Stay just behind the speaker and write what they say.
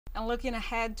And looking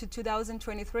ahead to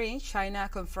 2023, China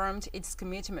confirmed its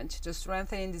commitment to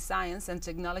strengthening the science and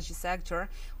technology sector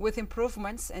with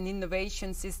improvements in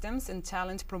innovation systems and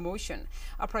talent promotion,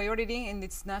 a priority in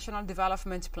its national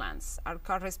development plans. Our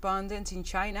correspondent in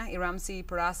China, Iramsi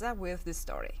Peraza, with the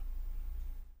story.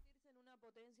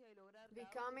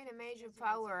 Becoming a major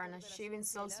power and achieving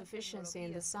self-sufficiency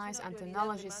in the science and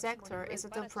technology sector is a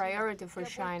top priority for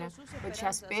China, which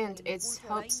has pinned its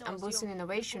hopes on boosting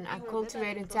innovation and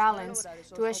cultivating talents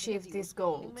to achieve these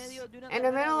goals. In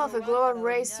the middle of a global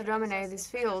race to dominate these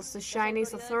fields, the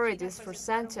Chinese authorities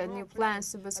presented new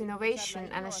plans to boost innovation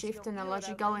and achieve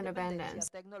technological independence.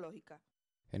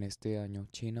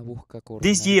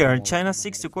 This year, China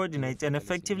seeks to coordinate and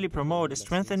effectively promote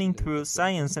strengthening through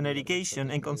science and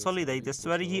education and consolidate the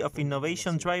strategy of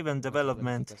innovation-driven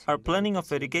development. Our planning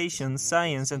of education,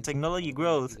 science and technology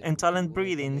growth, and talent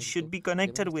breeding should be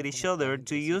connected with each other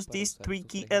to use these three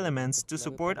key elements to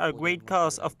support our great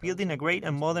cause of building a great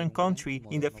and modern country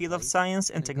in the field of science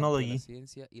and technology.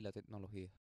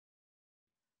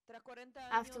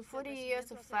 After 40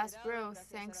 years of fast growth,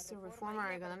 thanks to reform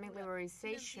and economic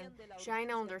liberalization,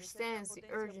 China understands the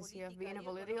urgency of being a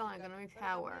political and economic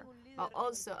power, while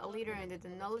also a leader in the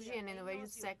technology and innovation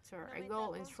sector, a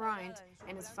goal enshrined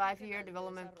in its 5-year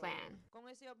development plan.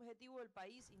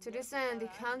 To this end, the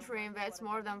country invests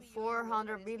more than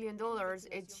 $400 billion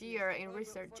each year in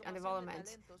research and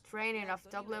development, training of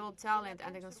top-level talent,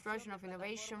 and the construction of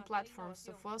innovation platforms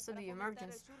to foster the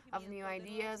emergence of new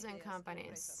ideas and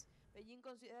companies.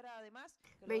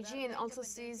 Beijing also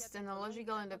sees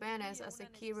technological independence as a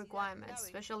key requirement,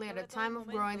 especially at a time of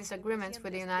growing disagreements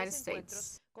with the United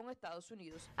States.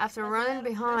 After running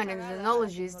behind in the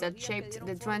technologies that shaped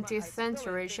the 20th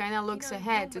century, China looks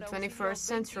ahead to the 21st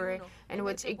century, in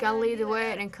which it can lead the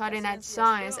way in cutting-edge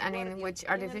science and in which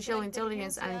artificial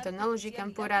intelligence and technology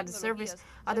can put at the service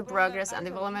of the progress and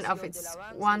development of its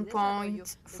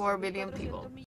 1.4 billion people.